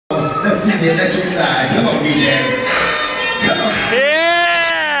let's do the electric slide. Come on, DJ. Come on.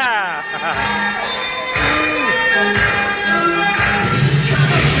 Yeah!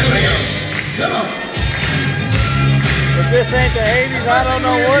 Here we go. Come on. If this ain't the 80s, I don't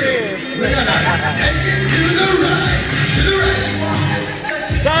know what is. We're gonna take it to the right. To the right.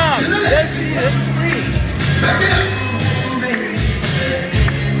 Tom, to the left. let's see it, please. Back it up.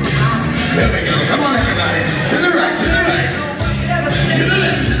 There we go. Come on, everybody. To the right, to the right. To the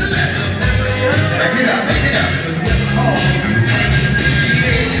left, to the left. Back it up, back it up.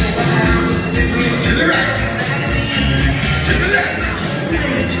 To the right. To the left.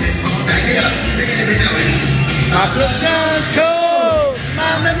 Back it up. Sing it if you know it. My blood runs cold.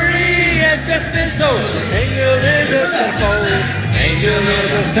 My memory has just been sold. Angel is a centerfold. Angel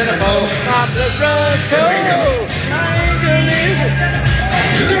is a centerfold. My blood runs cold. My angel is a centerfold.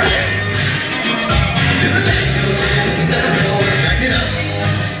 To the right. To the left. Back it up.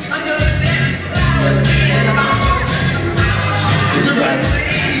 To the right.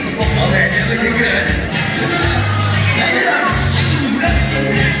 Okay, you're looking good. To the left. Back it up.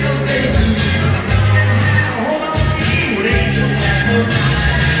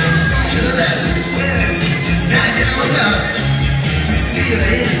 To the left. Now get on up. To the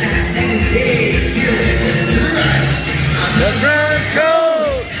right. The runs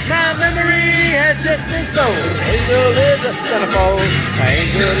cold. My memory has just been sold. Angel is a centerfold.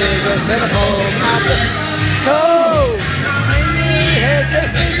 Angel is a centerfold. My blood cold. My memory has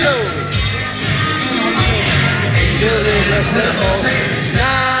just been sold. Angel is a centerfold.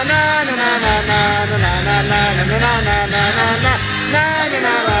 Na na na na na na na na na na na na na na na. Na na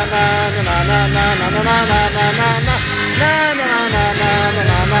na na na na na na na na na na na na na. Na na na na na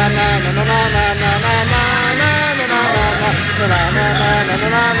na na na na na na na na na na. Na na na na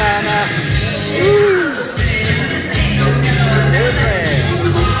na na na. Ooh.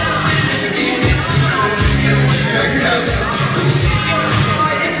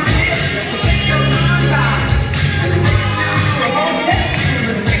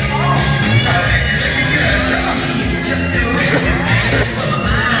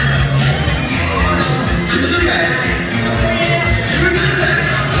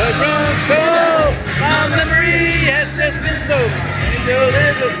 Angel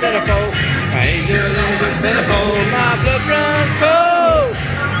is a centerfold. Angel is a centerfold. My blood runs cold.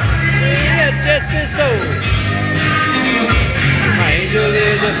 It has just been sold. My angel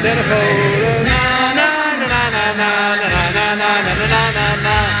is a centerfold. Na na na na na na na na na na na na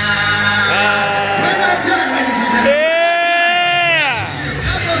na. We're not done, ladies and gentlemen. Yeah.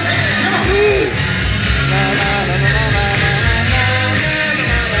 Up those hands, come on. Na na na na na na.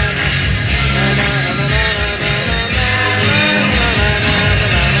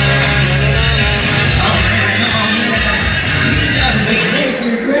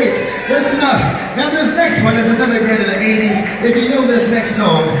 Listen up. Now this next one is another great of the 80s. If you know this next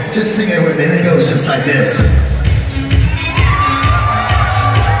song, just sing it with me. It goes just like this. There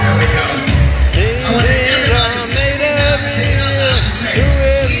we go. I want everybody to sing it out and say,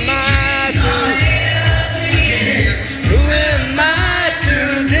 who am I to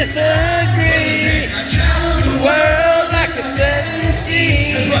disagree? I travel The world like the seven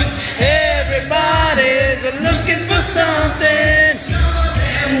seas. That's what? Everybody's looking for something.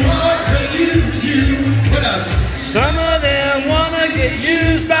 want to use you. What else? Some of them wanna get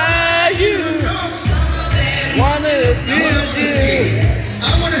used by you. Wanna abuse you. I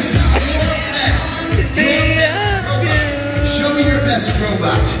want to see your best. Robot. Show me your best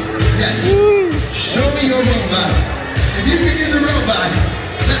robot. Yes. Show me your robot. If you can do the robot,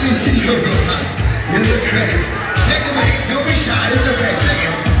 let me see your robot. You look great. Take it away. Don't be shy. It's okay. Sing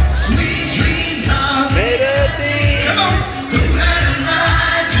it. Sweet dreams are made of things. Come on. Who am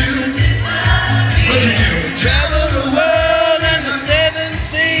I to disagree? What'd you do? Travel the world and the seven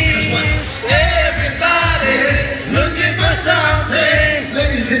seas. Everybody's looking for something.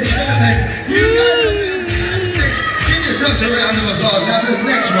 Ladies and gentlemen, you guys are fantastic. Give yourselves a round of applause. Now this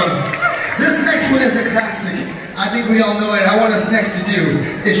next one is a classic. I think we all know it. What us next to do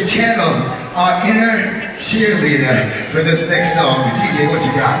is channel our inner cheerleader for this next song. TJ, what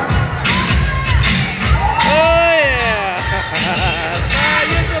you got? Oh yeah!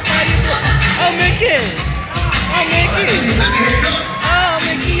 Oh Mickey! Oh Mickey! Oh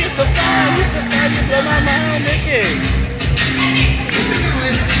Mickey, you're so fine! You're so fine! You blow my mind, Mickey!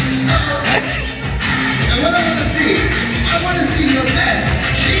 And what I want to see your best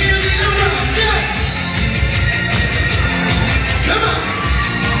cheerleader rock. Come on!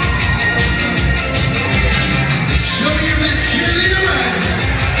 Show me your best cheerleader rock.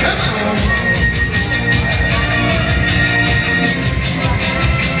 Come on!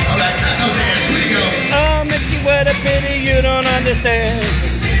 All right, understand.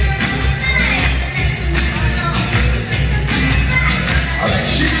 All right,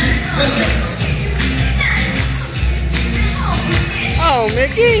 shoot. Let's go. Oh,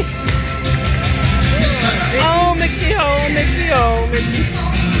 Mickey. Oh, Mickey. Oh, Mickey. Oh, Mickey.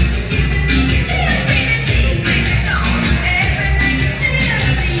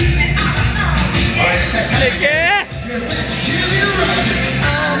 All right, it's that time Mickey. again. Your best cheerleader right.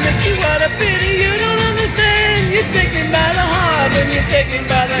 Oh, Mickey, what a pity you don't understand. You take me by the heart and you take me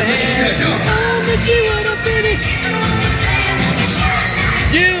by the hand. Oh, Mickey, what a pity.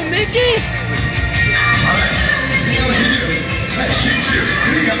 You, Mickey. All right, you know what to do. Let's shoot. Here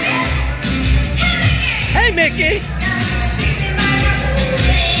we go. Hey, Mickey.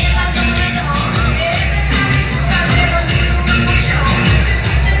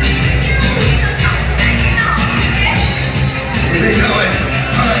 Here we go. All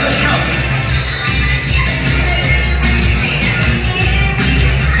right, let's count.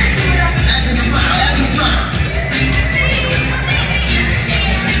 Add the smile.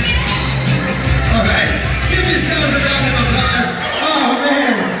 All right, give yourselves a round of applause. Oh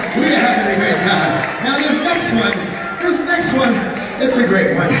man, we are having a great time. Now this next one, it's a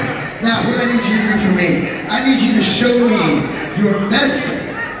great one. Now what I need you to do for me, I need you to show me your best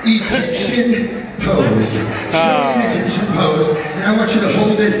Egyptian pose. Show me an Egyptian pose, and I want you to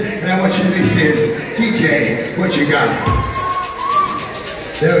hold it, and I want you to be fierce. DJ, what you got?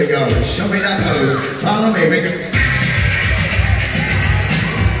 There we go. Show me that pose. Follow me. Make it.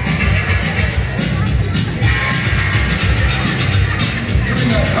 Here we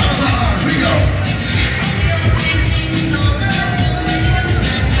go. Follow my arms. Here we go.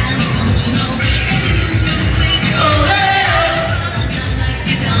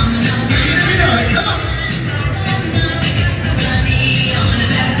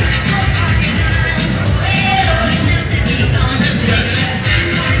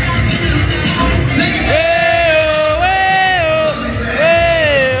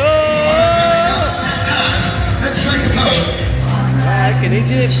 An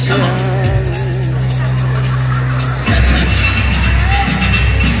Egyptian.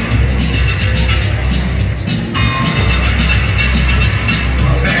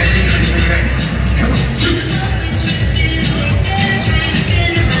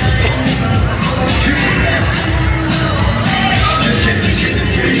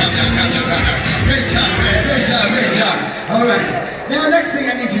 All right, now next thing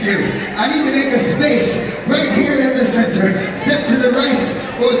I need to do, I need to make a space right here in the center. Step to the right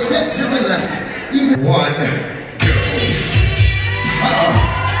or step to the left. Either one, go. Uh-oh.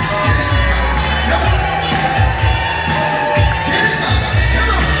 Here she comes. Come on. Get it, mama.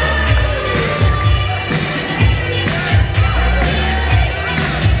 Come on.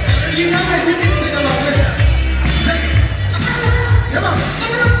 And if you know it, you can sing along with her. Sing it. Come on.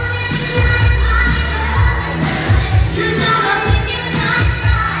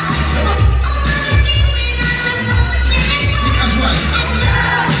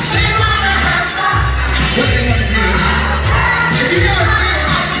 What do they want to do? If you know it, sing it.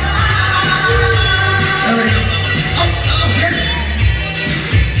 There we go. Oh, get it.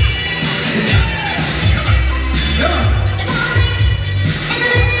 Good job. Come on.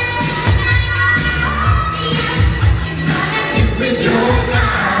 Do with your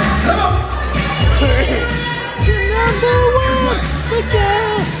life. Come on. Number one.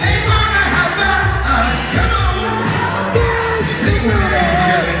 They wanna have fun. Come on. Sing with me, ladies and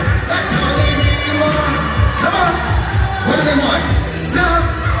gentlemen. That's all they really want. Come on. What do they want? Some.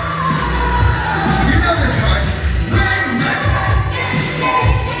 You know this part.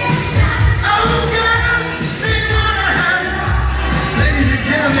 Oh, girls, they wanna have. Ladies and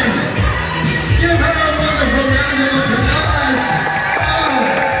gentlemen, give her a wonderful round of applause. Oh,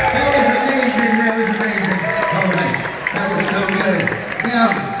 that was amazing. All right, that was so good. Now,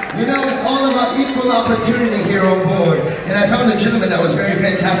 you know, it's all about equal opportunity here on board. And I found a gentleman that was very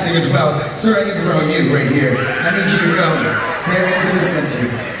fantastic as well. Sir, I need to borrow you right here. I need you to go here into the center.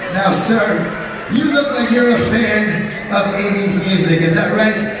 Now, sir, you look like you're a fan of 80s music. Is that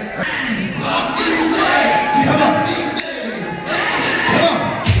right? Come on. Come on.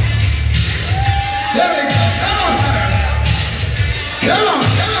 There we go. Come on, sir. Come on.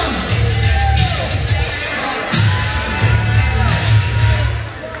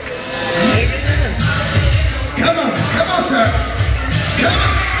 Come on, sir. Come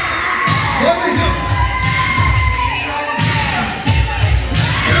on. There we go.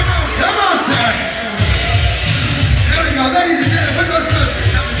 Come on, sir. There we go. Ladies and gentlemen, put those close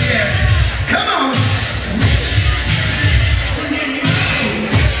up in the air. Come on.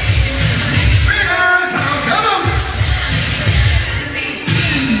 Come on.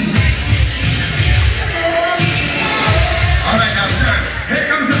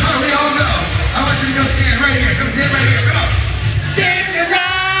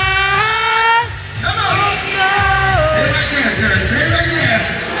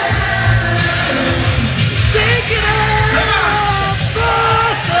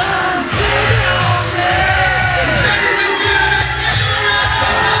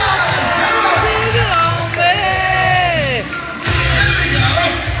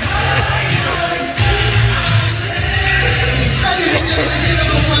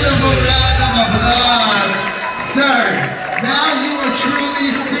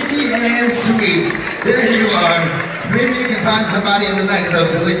 and sweet. There you are. Maybe you can find somebody in the nightclub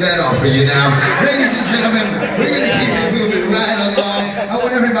to lick that off for you now. Ladies and gentlemen, we're going to keep it moving right along. I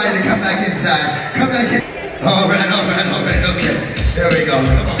want everybody to come back inside. Come back in. All right, okay. There we go.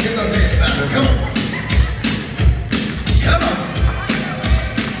 Come on, get those hands faster. Come on. Come on.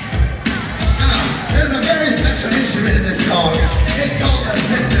 Now, there's a very special instrument in this song. It's called a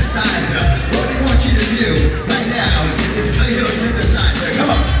synthesizer. What we want you to do right now is play your synthesizer.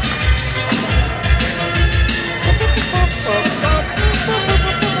 Come on.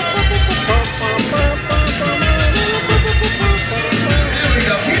 There we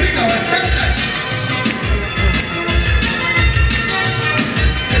go. Keep it going. Step touch.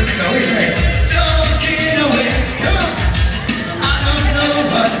 There we go. We say, talking away. Come on. I don't know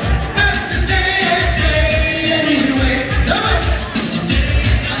what to say anyway. Come on.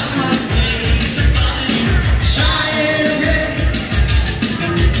 Today's a hard day to find you. Shine again.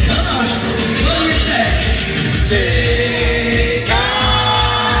 Come on. What do we say? Take on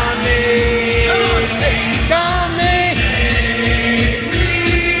me. Come on. Take on me. Take me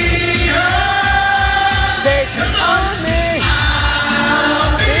home. Take on me.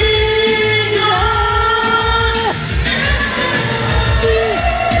 I'll be yours.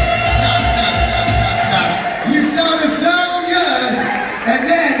 Stop. You sounded so good. And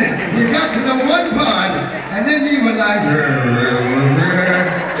then you got to the one part. And then you were like,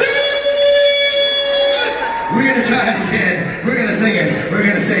 we're going to try it again. We're going to sing it. We're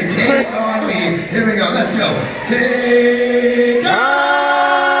going to say, take on me. Here we go. Let's go. Take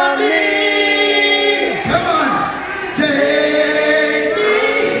on me. Come on. Take me.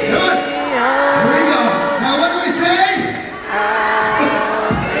 Come on. Here we go. Now what do we say?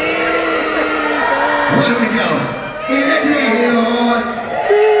 What do we go? In a day or.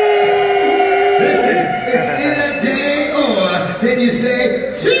 Listen, it's in a day or. Then you say,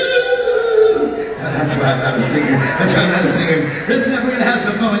 two. That's why I'm not a singer. Listen up, we're going to have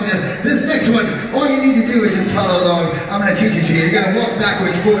some fun with this. This next one, all you need to do is just follow along. I'm going to teach it to you. You're going to walk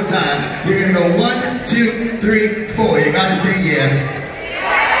backwards 4 times. You're going to go 1, 2, 3, 4. You got to say yeah.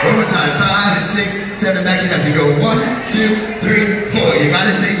 One more time. 5, 6, 7, back it up. You go 1, 2, 3, 4. You got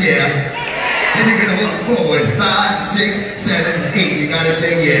to say yeah. Then you're going to walk forward. 5, 6, 7, 8. You got to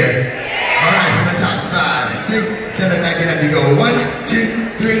say yeah. All right, from the top. 5, 6, 7, back it up. You go 1, 2,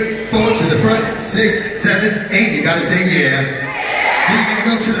 3, 4 to the front. 6, 7, 8. You gotta say yeah. Then you're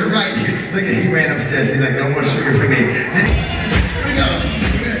gonna go to the right. Look at he ran upstairs. He's like, no more sugar for me. Then here we go.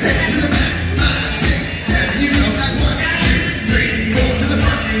 We're gonna take it to the back. 5, 6, 7. You go back 1, 2, 3, 4 to the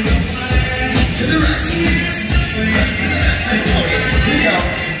front. To the right. To the left. Let's go. Here we go.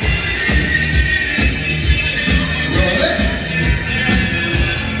 Roll it.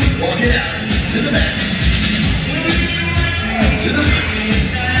 Walk it out. To the back. To the front.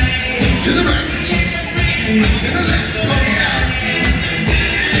 To the right. To the left. Walk it out.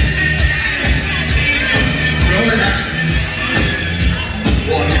 Roll it out.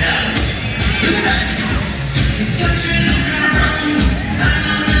 Walk it out. To the back. Front.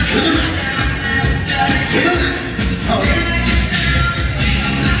 To the right. To the left. Hold it.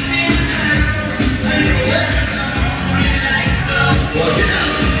 Roll it. Walk it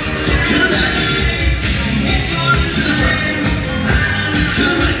out. To the back. To the front. To the right. To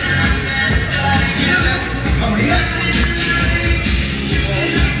the left. Hold it up. Roll it.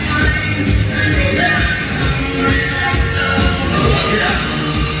 Walk it out.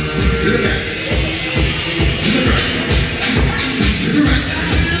 To the back. To the front. To the right.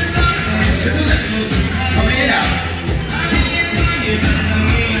 To the left. Hold it out.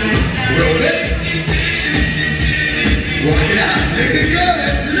 Roll it. Walk it out. There you go.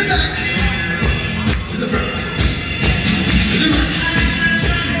 To the back. To the front. To the right.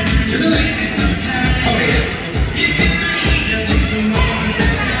 To the left. Hold it.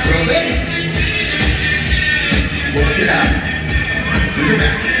 Roll it. Walk it out. To the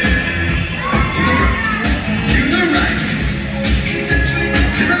back. To the front. To the right.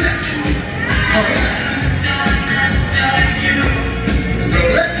 To the left. Hold it.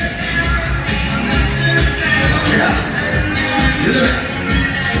 Roll it. Walk it out. To the back.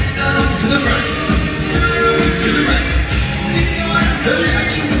 To the front. To the right. The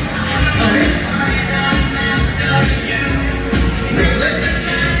left. Hold it. Roll it.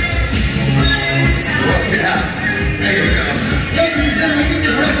 Walk it out. There you go. Ladies and gentlemen, give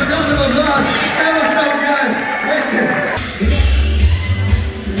yourselves a round of applause. That was so good. Listen.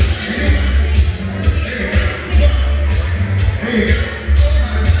 There you go.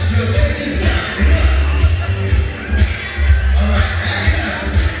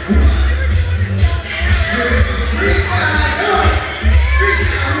 Freestyle, come on.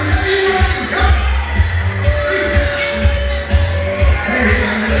 Freestyle.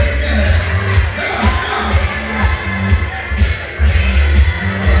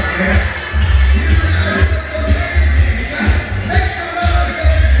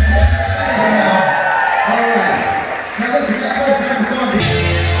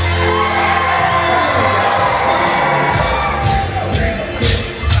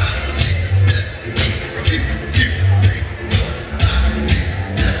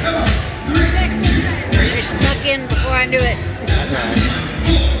 try and do it.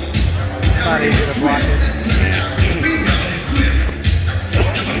 It's not easy to block it.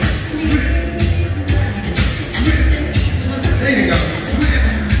 There you go.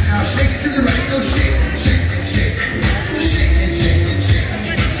 Now shake it to the right. Go shake, shake, shake. Shake and shake and shake.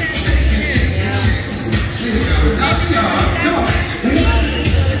 Shake and shake and shake. There you go. Stop the arms. Come on.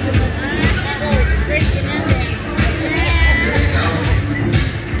 There you go.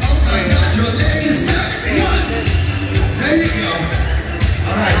 Oh my God, your leg is stuck. One. There you go.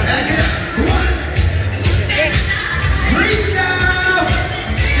 All right, back it up. One. Freestyle.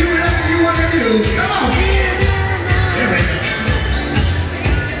 Do whatever you want to do. Come on. There we go.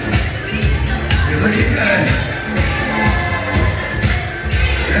 You're looking good.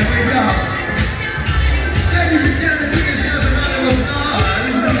 There we go. Ladies and gentlemen, give yourselves a round of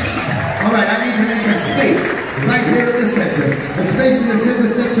applause. All right, I need to make a space right here in the center. A space in the center,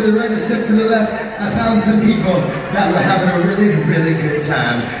 step to the right, a step to the left. I found some people that were having a really, really good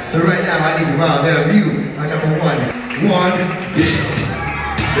time. So right now, I need to, wow, there you are number one. 1, 2.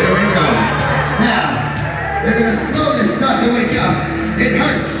 There we go. Now, they're gonna slowly start to wake up. It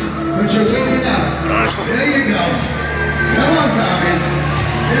hurts, but you're waking up. There you go. Come on, zombies.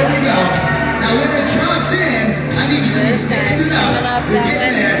 There we go. Now when it drops in, I need you to be standing up. We're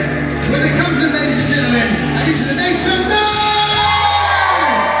getting there. When it comes in, ladies and gentlemen, I need you to make some noise!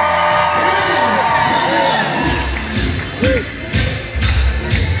 Here we go.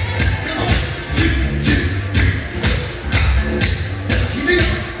 Come on. 2, 2, 3, 4, 5, 6, 7. Keep it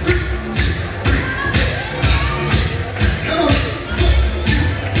going. 3, 2, 3, 4, 5, 6, 7. Come on. 4,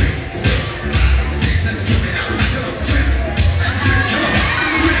 2, 3, 4, 5, 6. Let's swim it out. Come on, swim. Let's swim. Come on.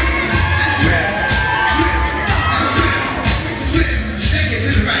 Swim. Let's swim. Swim. Let's swim. Swim. Shake it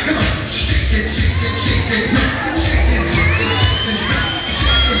to the right. Come on. Shake it, shake it, shake it. Shake it, shake it, shake it.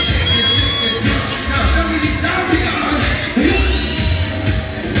 Shake it, shake it, shake it. Now show me these zombie arms.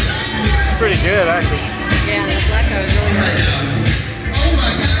 Pretty good, actually. Yeah, the black guy was really Right good. now. Oh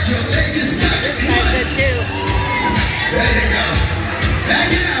my God, your leg is stuck. That's good too. There you go. Back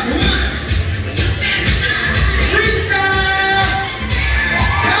it up. 1. Freestyle.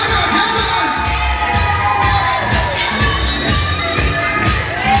 Come on, come on.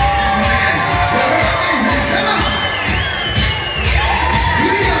 Oh man. Well, amazing. Come on.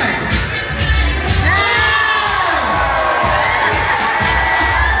 Keep it going.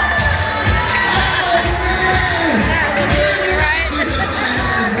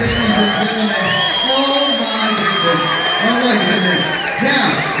 Ladies and gentlemen, oh my goodness, oh my goodness. Now,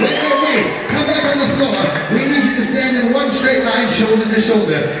 wait, come back on the floor. We need you to stand in one straight line, shoulder to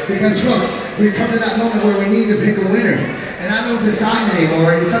shoulder. Because folks, we've come to that moment where we need to pick a winner. And I don't decide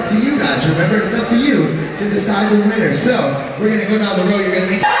anymore, it's up to you guys, remember? It's up to you to decide the winner. So, we're gonna go down the road, you're gonna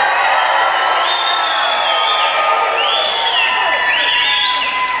make...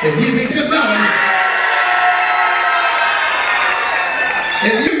 If you make some noise,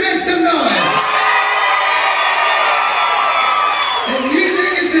 if you make some noise, if you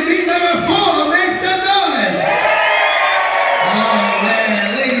think it's the beat number 4, make some noise. Oh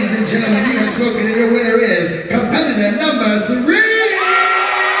man, ladies and gentlemen, you have spoken and your winner is competitor number 3.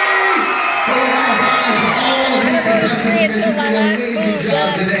 Can we have applause for all of you contestants because you did an amazing job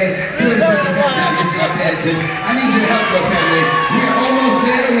today, doing such a fantastic job dancing. I need your help though, family. We are almost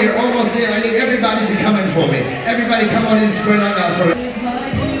there, we are almost there. I need everybody to come in for me. Everybody come on in, spread on out for me.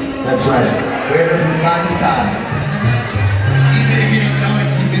 That's right. Wear it from side to side. Even if you don't know it,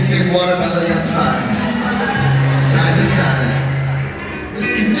 you can say watermelon, that's fine. Side to side.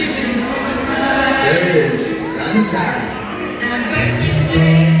 There it is. Side to side.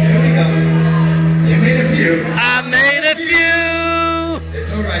 There we go. You made a few. I made a few.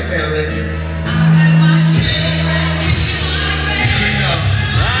 It's alright, family. Here we go.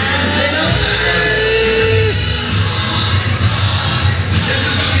 You're gonna say no. This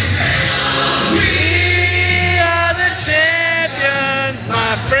is what we say. We are the champions,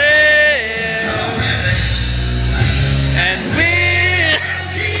 my friend. Come on, family. And we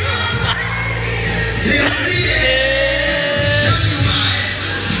See you in the end. Tell me why.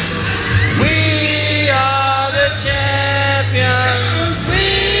 we are the champions.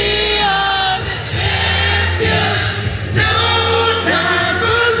 We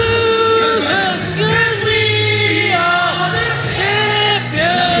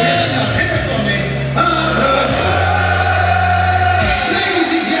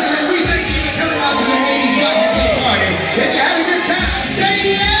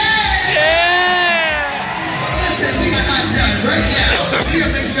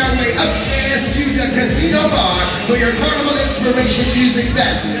Music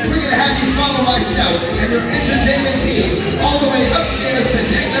Fest. We're going to have you follow myself and your entertainment team all the way upstairs to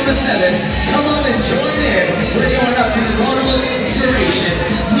deck number 7. Come on and join in. We're going up to the Carnival of Inspiration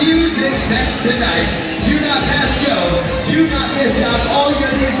Music Fest tonight. Do not pass go. Do not miss out. All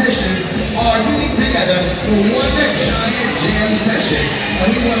your musicians are getting together for one giant jam session. And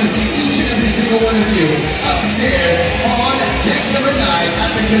we want to see each and every single one of you upstairs on deck number 9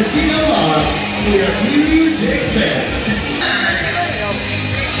 at the Casino Bar for your Music Fest.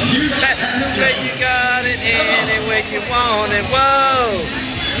 That's the way you got it, any way you want it, whoa!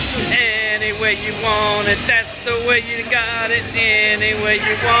 Any way you want it, that's the way you got it, any way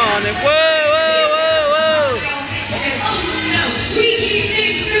you want it, whoa, whoa, whoa, whoa! Oh no, we keep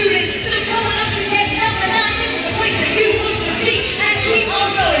things moving, so come on up to deck number 9, this is the place that you want to be, and keep on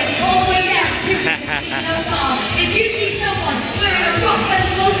going, all the way down to the Casino Bar. If you see someone wearing a rock and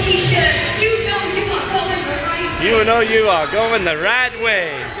roll t-shirt, you know you are going the right way. You know you are going the right way.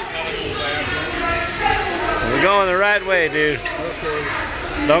 We're going the right way, dude.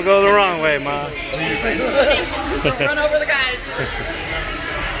 Don't go the wrong way, Ma. Run over the guys.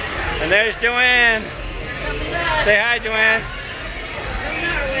 And there's Joanne. Say hi, Joanne.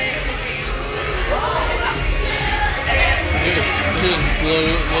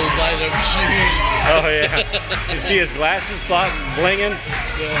 Little light up shoes. Oh yeah. You see his glasses blinging?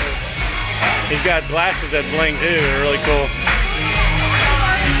 He's got glasses that bling too. They're really cool.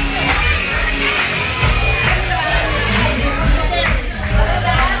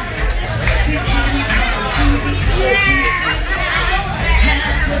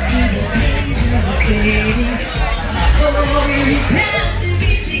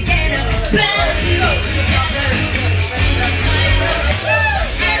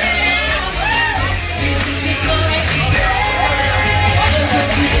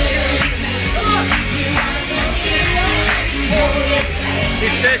 She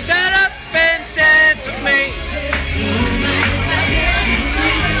said, shut up and dance with me.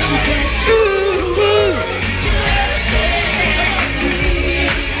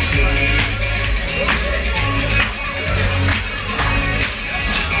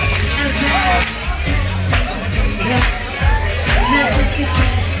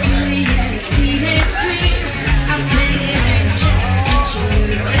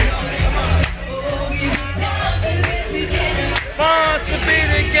 Wants to be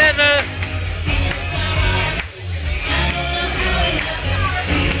together.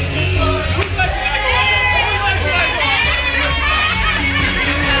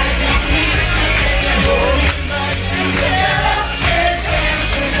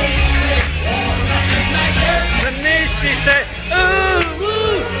 And then she said, ooh, ooh.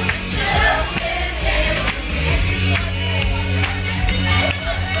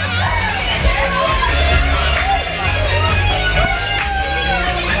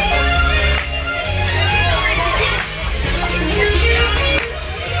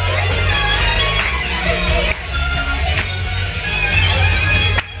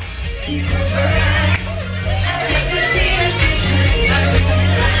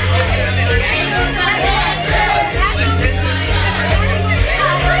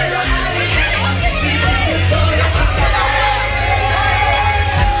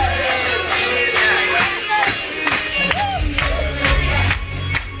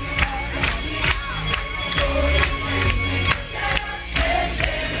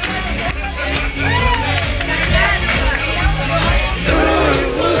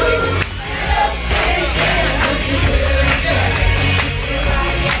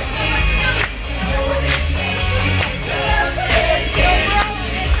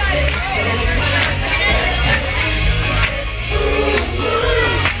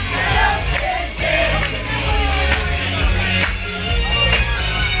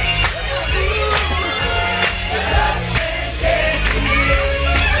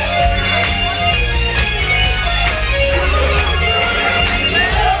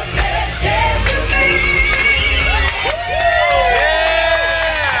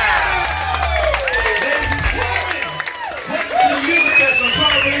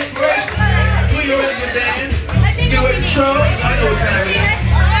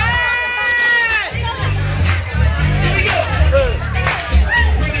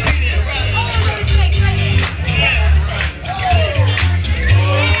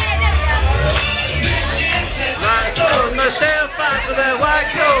 Myself out for that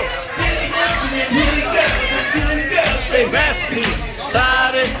white coat. They left me,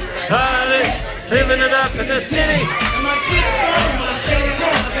 started, hardly, living it up in the city.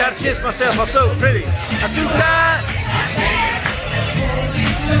 Gotta kiss myself, I'm so pretty. I'm too high,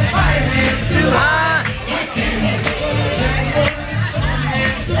 too high.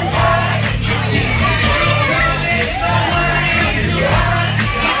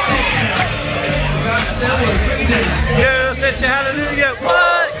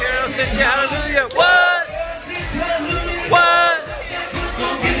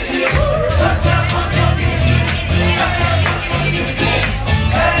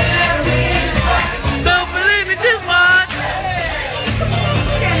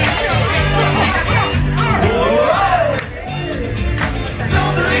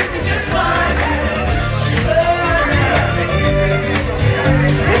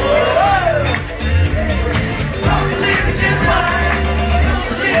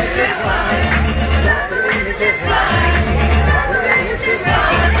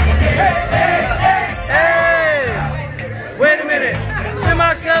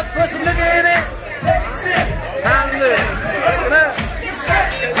 Put some liquor in it. Take a sip. Time to live.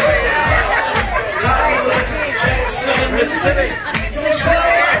 Mississippi.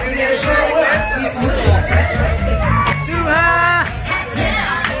 Too high.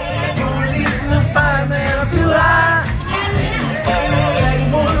 Gonna release the fire, man. I'm too high. Like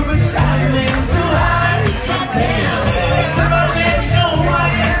water beside me. I'm too high. Somebody let me know why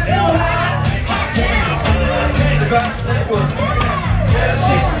I'm too high. Ain't about that work.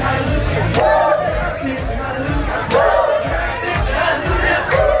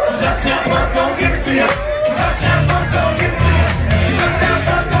 Uptown funk gon' give it to you. Uptown funk gon' give it to you. Uptown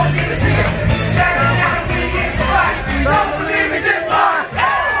funk gon' give it to you. Saturday night we get the spot. Don't believe me, just watch.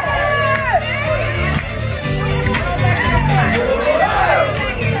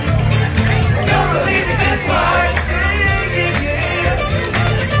 Don't believe me, just watch.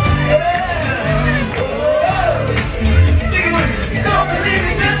 Sing it with me. Don't believe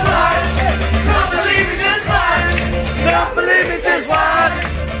me, just watch. Don't believe me, just watch. Don't believe me, just watch.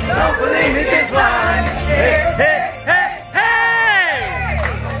 Don't believe me, just watch. Hey, hey, hey, hey!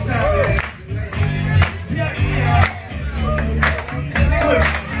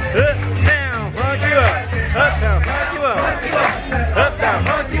 Uptown, funk you up. Uptown, funk you up. Uptown,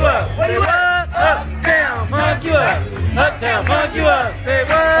 funk you up. Say what? Uptown, funk you up. Uptown, funk you up. Say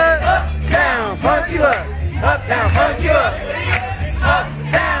what? Uptown, funk you up. Uptown, funk you up.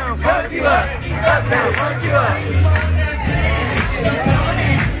 Uptown, funk you up. Uptown, funk you up.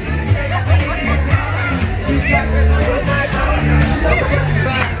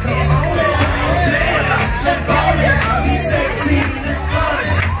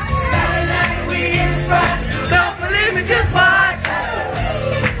 Don't believe me, just watch.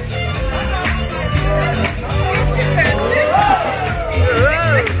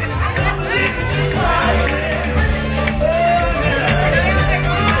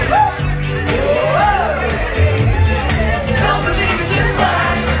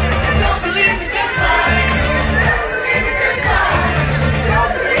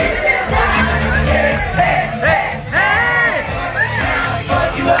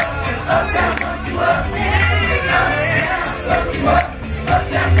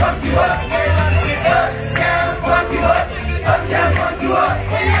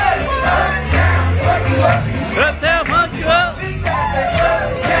 Uptown funk you up.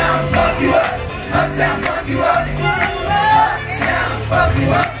 Uptown funk you up. Uptown funk you up. Uptown funk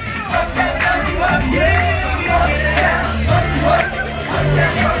you up. Uptown funk you up. Yeah. Uptown funk you up.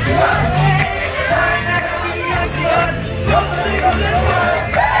 Uptown funk you up. Don't believe in this one.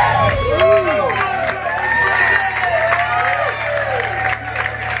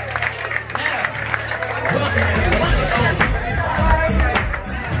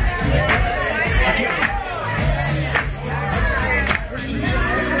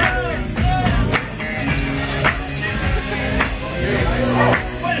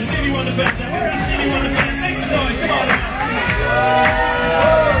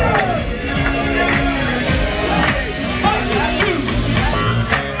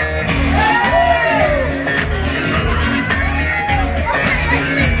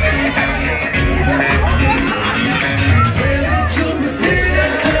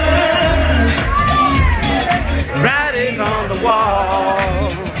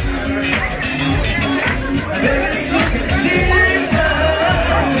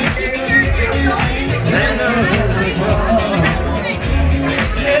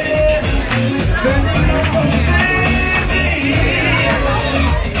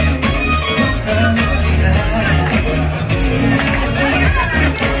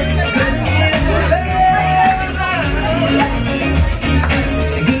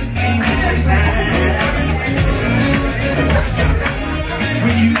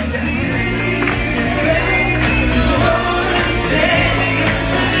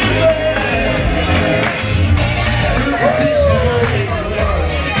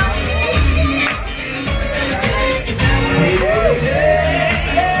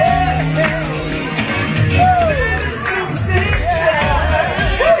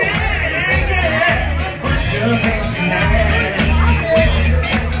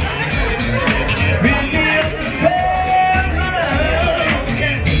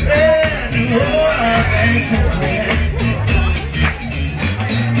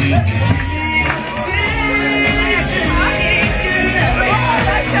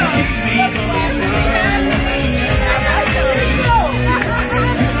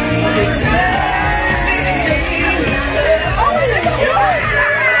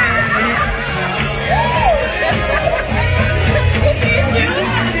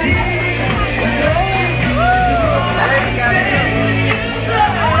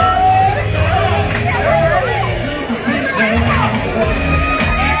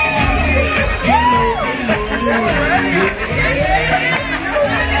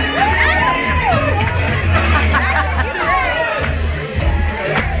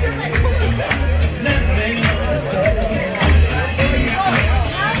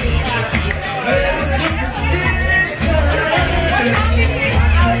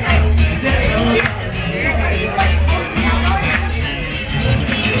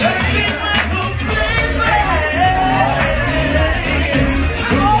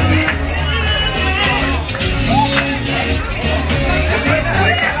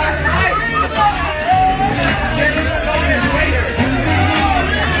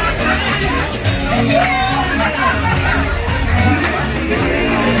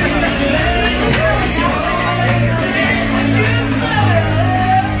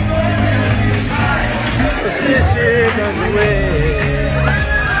 guns away.